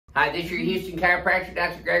Hi, this is your Houston chiropractor,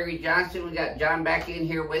 Dr. Gregory Johnson. We got John back in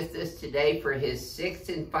here with us today for his 6th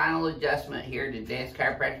and final adjustment here to Texas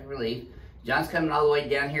Chiropractic Relief. John's coming all the way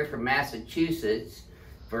down here from Massachusetts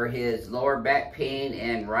for his lower back pain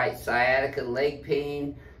and right sciatica leg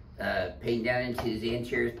pain, pain down into his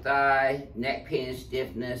anterior thigh, neck pain and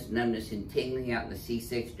stiffness, numbness and tingling out in the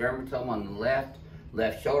C6 dermatome on the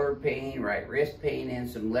left shoulder pain, right wrist pain, and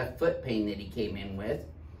some left foot pain that he came in with.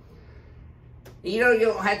 You know, you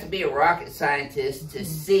don't have to be a rocket scientist to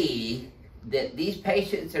see that these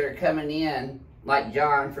patients that are coming in, like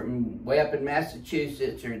John from way up in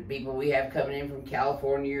Massachusetts, or people we have coming in from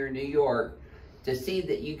California or New York, to see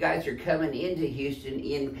that you guys are coming into Houston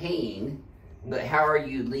in pain, but how are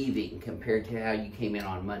you leaving compared to how you came in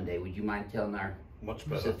on Monday? Would you mind telling our much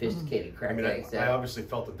better sophisticated I mean, chiropractic I obviously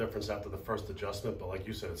felt the difference after the first adjustment, but like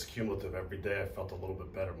you said, it's cumulative. Every day I felt a little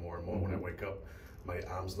bit better more and more. When I wake up, my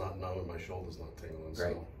arm's not numb and my shoulder's not tingling.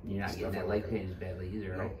 Right. So You're not getting that leg pain as badly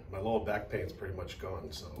either, right? My lower back pain's pretty much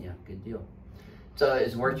gone. So yeah, good deal. So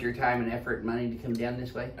it's worth your time and effort and money to come down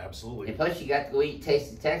this way? Absolutely. And plus you got to go eat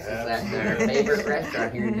Taste of Texas last night, our favorite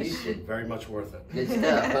restaurant here in Houston. Very much worth it. Good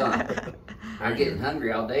stuff, huh? I'm getting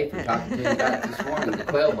hungry all day from talking to you about it this morning, the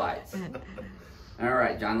quail bites. All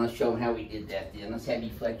right, John, let's show them how we did that then. Let's have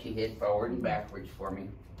you flex your head forward and backwards for me.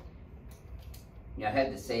 Yeah, I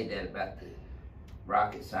had to say that about the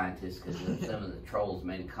rocket scientists because some of the trolls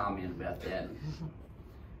made a comment about that.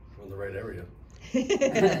 We're in the right area.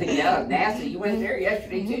 Yeah, NASA, you went there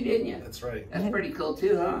yesterday too, didn't you? That's right. That's pretty cool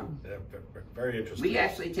too, huh? Yeah, very interesting. We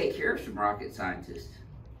actually take care of some rocket scientists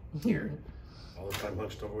here. All the time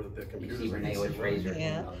hunched over with their You computers. see Renee with razor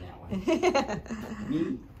hand on that one.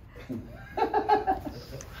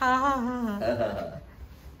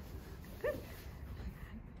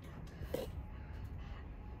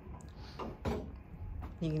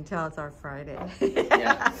 You can tell it's our Friday.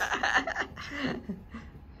 Yeah.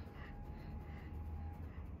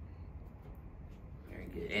 Very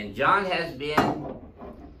good. And John has been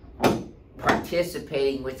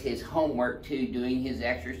participating with his homework too, doing his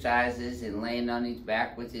exercises and laying on his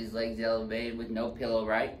back with his legs elevated with no pillow,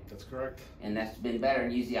 right? That's correct. And that's been better.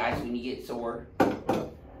 And use the ice when you get sore.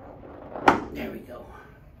 There we go.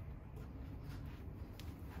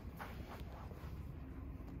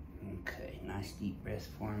 Okay, nice deep breath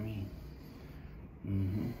for me.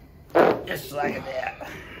 Just like that.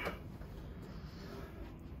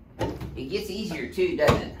 It gets easier too,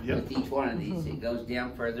 doesn't it? Yep. With each one of these. It goes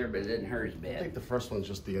down further, but it doesn't hurt as I bad. think the first one's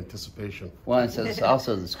just the anticipation. Well, and so it's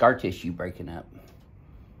also the scar tissue breaking up.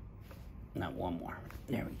 Not one more.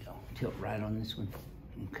 There we go. Tilt right on this one.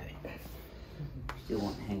 Okay. Still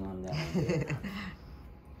want to hang on to that one.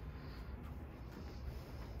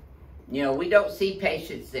 You know, we don't see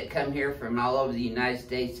patients that come here from all over the United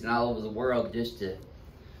States and all over the world just to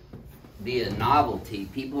be a novelty.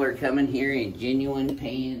 People are coming here in genuine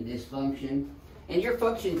pain and dysfunction. And your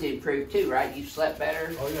function's improved too, right? You've slept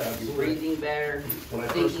better. Oh yeah, absolutely. You're breathing better. When I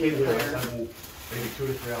first came here, I was having maybe 2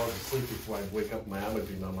 to 3 hours of sleep before I'd wake up. My arm would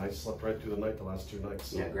be numb. I slept right through the night the last 2 nights.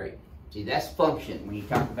 So. Yeah, great. See, that's function. When you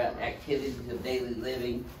talk about activities of daily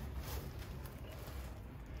living,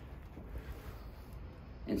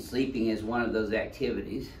 and sleeping is one of those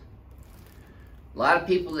activities. A lot of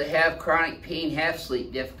people that have chronic pain have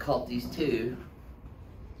sleep difficulties too.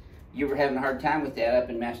 You were having a hard time with that up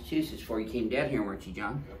in Massachusetts before you came down here, weren't you,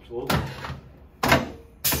 John? Absolutely.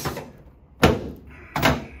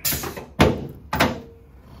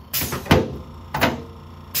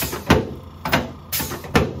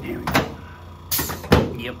 There we go.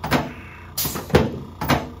 Yep.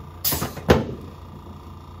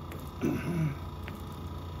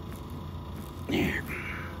 There.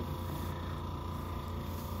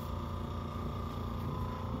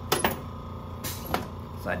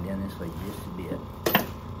 Slide down this way just a bit.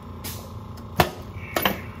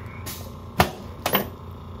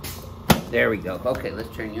 There we go. Okay, let's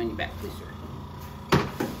turn you on your back, please, sir.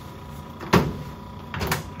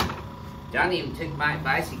 John even took my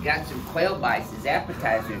advice. He got some quail bites as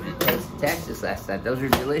appetizers at Taste of Texas last night. Those are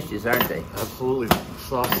delicious, aren't they? Absolutely.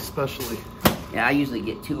 Sauce especially. Yeah, I usually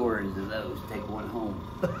get 2 orders of those. Take one home.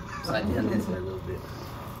 Slide down this way a little bit.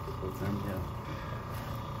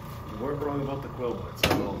 You weren't wrong about the quail bites.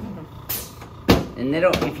 And they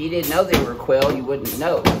don't. If you didn't know they were quail, you wouldn't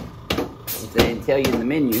know. If they didn't tell you in the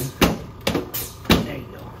menu. There you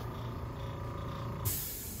go.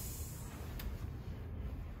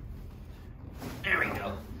 There we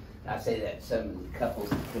go. I say that some of the couples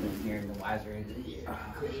that come in here and the wiser is, yeah,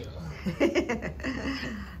 quail.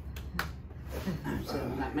 I said,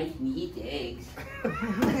 I'm not making you eat the eggs.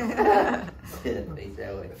 Face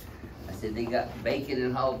that way. I said, they got bacon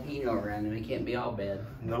and jalapeno around them. It can't be all bad.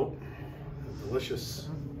 Nope. Delicious.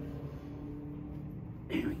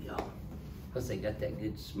 There we go. Plus they got that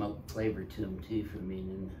good smoked flavor to them too from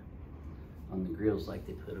being on the grills like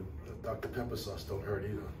they put them. The Dr. Pepper sauce don't hurt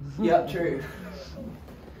either. Yep, true.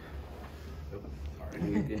 Yep. All right,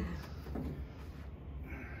 you're good.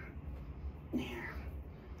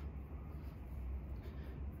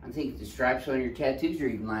 I think the stripes on your tattoos are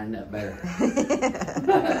even lining up better. Sounds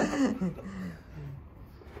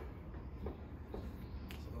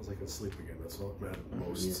like I can sleep again. That's all that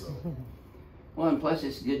matters most. So. Well, and plus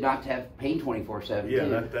it's good not to have pain 24/7. Yeah,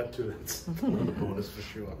 too. that too. That's another bonus for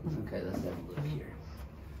sure. Okay, let's have a look here.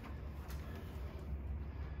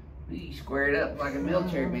 You square it up like a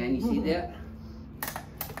military man. You see that?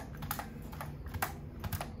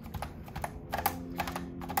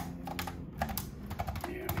 There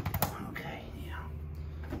we go. Okay, now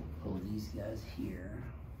pull these guys here.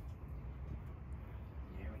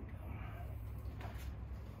 There we go.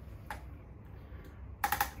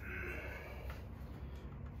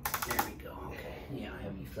 There we go. Okay. Now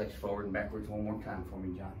have you flex forward and backwards one more time for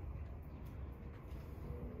me, John.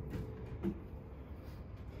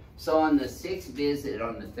 So on the 6th visit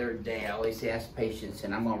on the 3rd day, I always ask patients,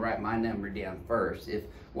 and I'm gonna write my number down first. If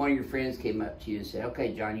one of your friends came up to you and said,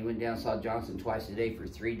 okay, John, you went down and saw Johnson twice a day for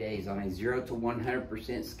 3 days on a 0 to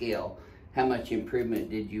 100% scale, how much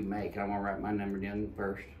improvement did you make? I'm gonna write my number down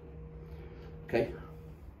first. Okay?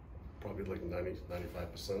 Probably like 90,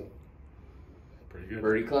 95%. Pretty good.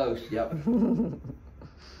 Pretty close, yep. Being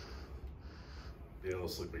able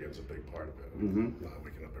to sleep again's a big part of it. Mm-hmm. Not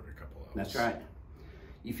waking up every couple hours. That's right.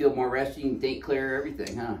 You feel more rested, you can think clearer,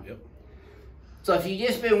 everything, huh? Yep. So if you've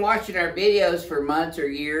just been watching our videos for months or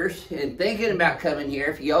years and thinking about coming here,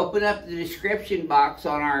 if you open up the description box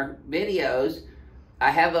on our videos,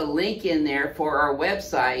 I have a link in there for our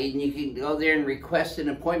website, and you can go there and request an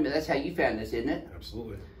appointment. That's how you found us, isn't it?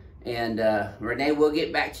 Absolutely. And Renee will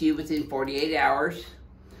get back to you within 48 hours.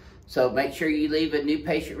 So make sure you leave a new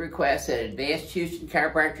patient request at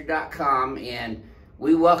advancedhoustonchiropractor.com, and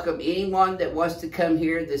we welcome anyone that wants to come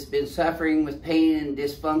here that's been suffering with pain and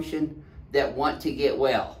dysfunction that want to get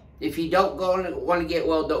well. If you don't want to get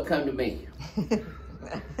well, don't come to me.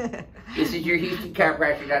 This is your Houston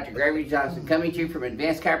chiropractor, Dr. Gregory Johnson, coming to you from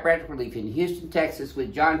Advanced Chiropractic Relief in Houston, Texas,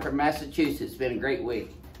 with John from Massachusetts. It's been a great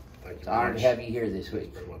week. Thank you. It's an honor to have you here this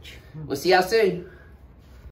week. Very much. We'll see y'all soon.